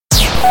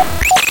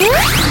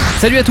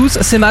Salut à tous,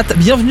 c'est Matt,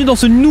 bienvenue dans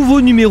ce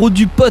nouveau numéro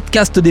du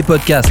podcast des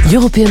podcasts.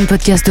 European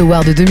Podcast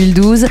Award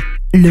 2012,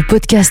 le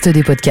podcast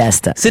des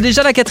podcasts. C'est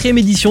déjà la 4e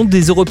édition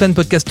des European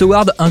Podcast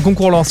Awards, un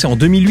concours lancé en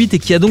 2008 et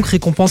qui a donc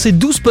récompensé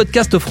 12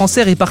 podcasts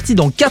français répartis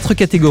dans 4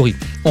 catégories.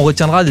 On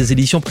retiendra des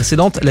éditions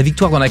précédentes la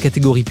victoire dans la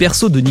catégorie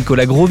perso de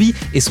Nicolas Grovy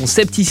et son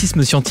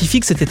scepticisme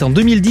scientifique, c'était en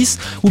 2010,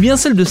 ou bien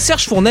celle de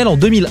Serge Fournel en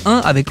 2001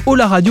 avec Oh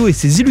la radio et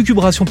ses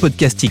élucubrations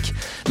podcastiques.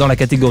 Dans la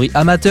catégorie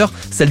amateur,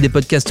 celle des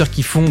podcasteurs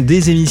qui font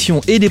des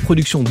émissions et des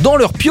productions dans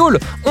leur piole,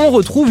 on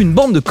retrouve une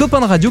bande de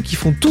copains de radio qui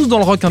font tous dans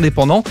le rock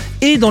indépendant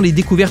et dans les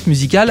découvertes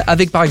musicales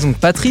avec par exemple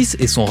Patrice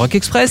et son Rock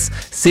Express,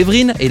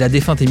 Séverine et la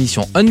défunte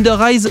émission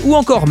Under Eyes ou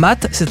encore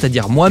Matt,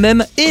 c'est-à-dire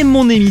moi-même et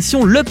mon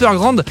émission L'Upper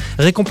Grand,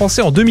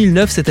 récompensée en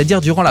 2009,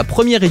 c'est-à-dire durant la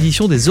première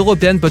édition des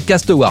European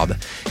Podcast Awards.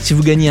 Si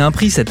vous gagnez un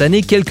prix cette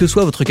année, quelle que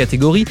soit votre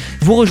catégorie,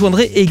 vous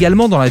rejoindrez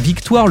également dans la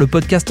victoire le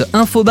podcast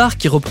Infobar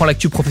qui reprend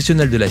l'actu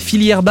professionnelle de la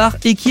filière bar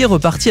et qui est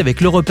reparti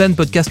avec l'European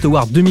Podcast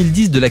Award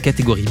 2010 de la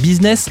catégorie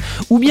business,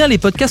 ou bien les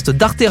podcasts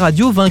d'Arte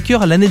Radio,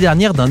 vainqueurs l'année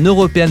dernière d'un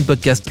European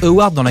Podcast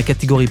Award dans la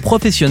catégorie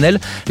professionnelle,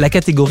 la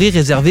catégorie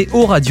réservée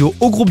aux radios,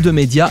 aux groupes de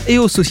médias et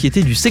aux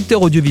sociétés du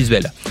secteur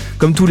audiovisuel.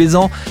 Comme tous les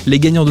ans, les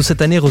gagnants de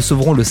cette année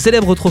recevront le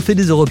célèbre trophée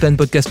des European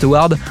Podcast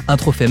Awards, un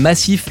trophée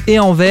massif et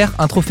en verre,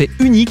 un trophée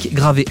unique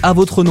gravé à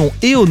votre nom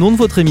et au nom de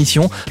votre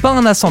émission par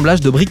un assemblage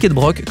de briques et de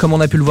broc comme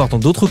on a pu le voir dans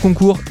d'autres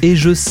concours et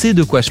je sais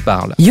de quoi je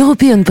parle.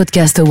 European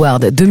Podcast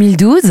Award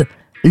 2012,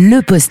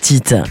 le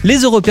post-it. Les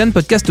European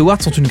Podcast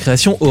Awards sont une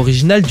création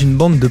originale d'une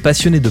bande de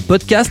passionnés de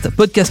podcasts,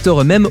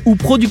 podcasteurs eux-mêmes ou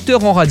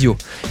producteurs en radio.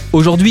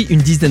 Aujourd'hui,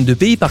 une dizaine de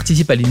pays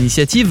participent à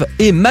l'initiative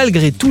et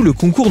malgré tout, le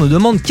concours ne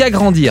demande qu'à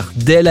grandir.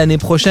 Dès l'année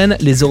prochaine,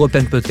 les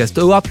European Podcast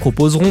Awards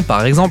proposeront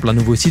par exemple un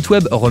nouveau site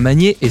web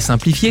remanié et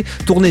simplifié,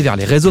 tourné vers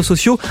les réseaux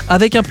sociaux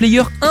avec un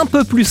player un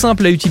peu plus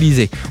simple à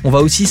utiliser. On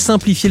va aussi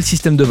simplifier le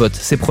système de vote,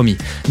 c'est promis.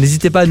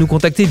 N'hésitez pas à nous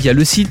contacter via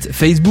le site,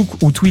 Facebook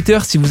ou Twitter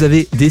si vous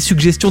avez des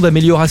suggestions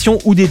d'amélioration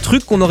ou des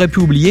trucs qu'on aurait pu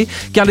oublier,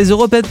 car les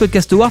European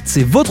Podcast Awards,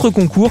 c'est votre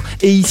concours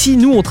et ici,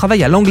 nous, on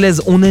travaille à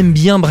l'anglaise, on aime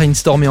bien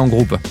brainstormer en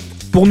groupe.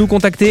 Pour nous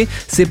contacter,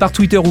 c'est par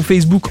Twitter ou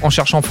Facebook en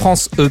cherchant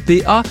France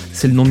EPA,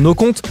 c'est le nom de nos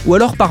comptes, ou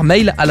alors par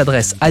mail à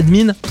l'adresse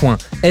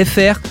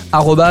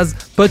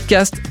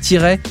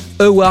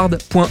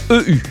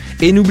admin.fr@podcast-award.eu.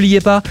 Et n'oubliez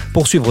pas,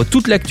 pour suivre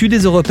toute l'actu des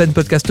European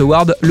Podcast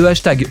Awards, le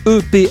hashtag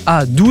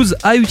EPA12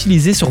 à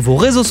utiliser sur vos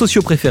réseaux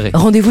sociaux préférés.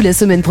 Rendez-vous la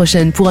semaine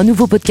prochaine pour un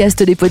nouveau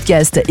podcast des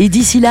podcasts. Et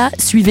d'ici là,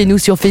 suivez-nous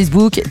sur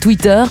Facebook,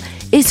 Twitter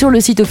et sur le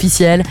site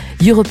officiel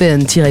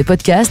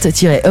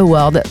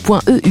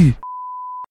european-podcast-award.eu.